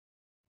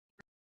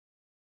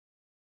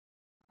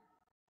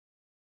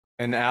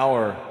An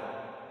hour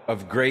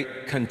of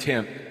great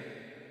contempt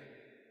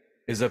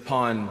is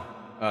upon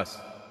us.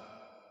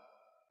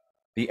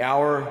 The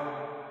hour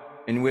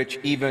in which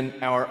even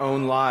our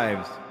own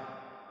lives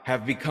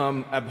have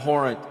become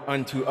abhorrent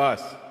unto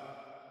us.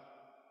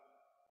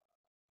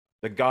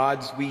 The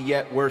gods we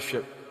yet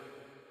worship,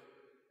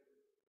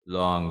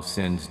 long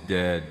since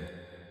dead,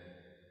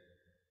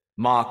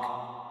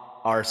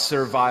 mock our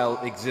servile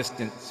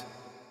existence.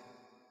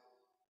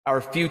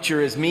 Our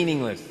future is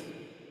meaningless.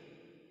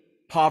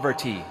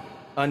 Poverty,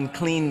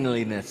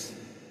 uncleanliness,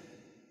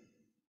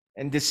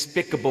 and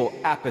despicable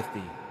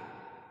apathy.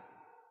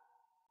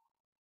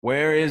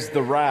 Where is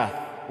the wrath?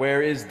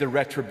 Where is the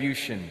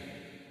retribution?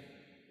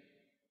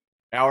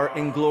 Our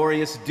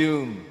inglorious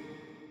doom,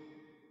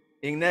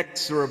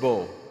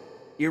 inexorable,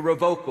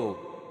 irrevocable,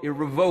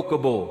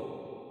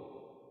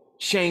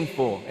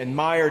 shameful, and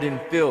mired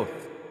in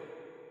filth.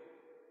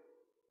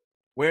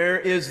 Where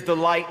is the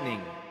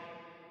lightning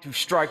to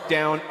strike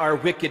down our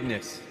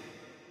wickedness?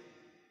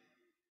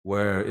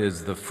 Where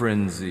is the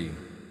frenzy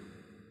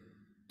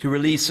to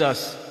release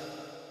us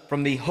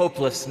from the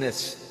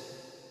hopelessness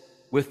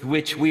with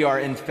which we are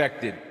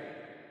infected?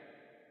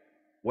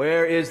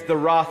 Where is the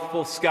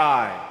wrathful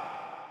sky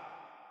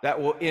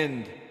that will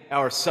end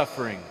our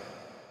suffering?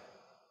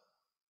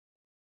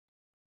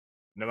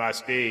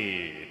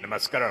 Namaste,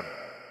 Namaskaram.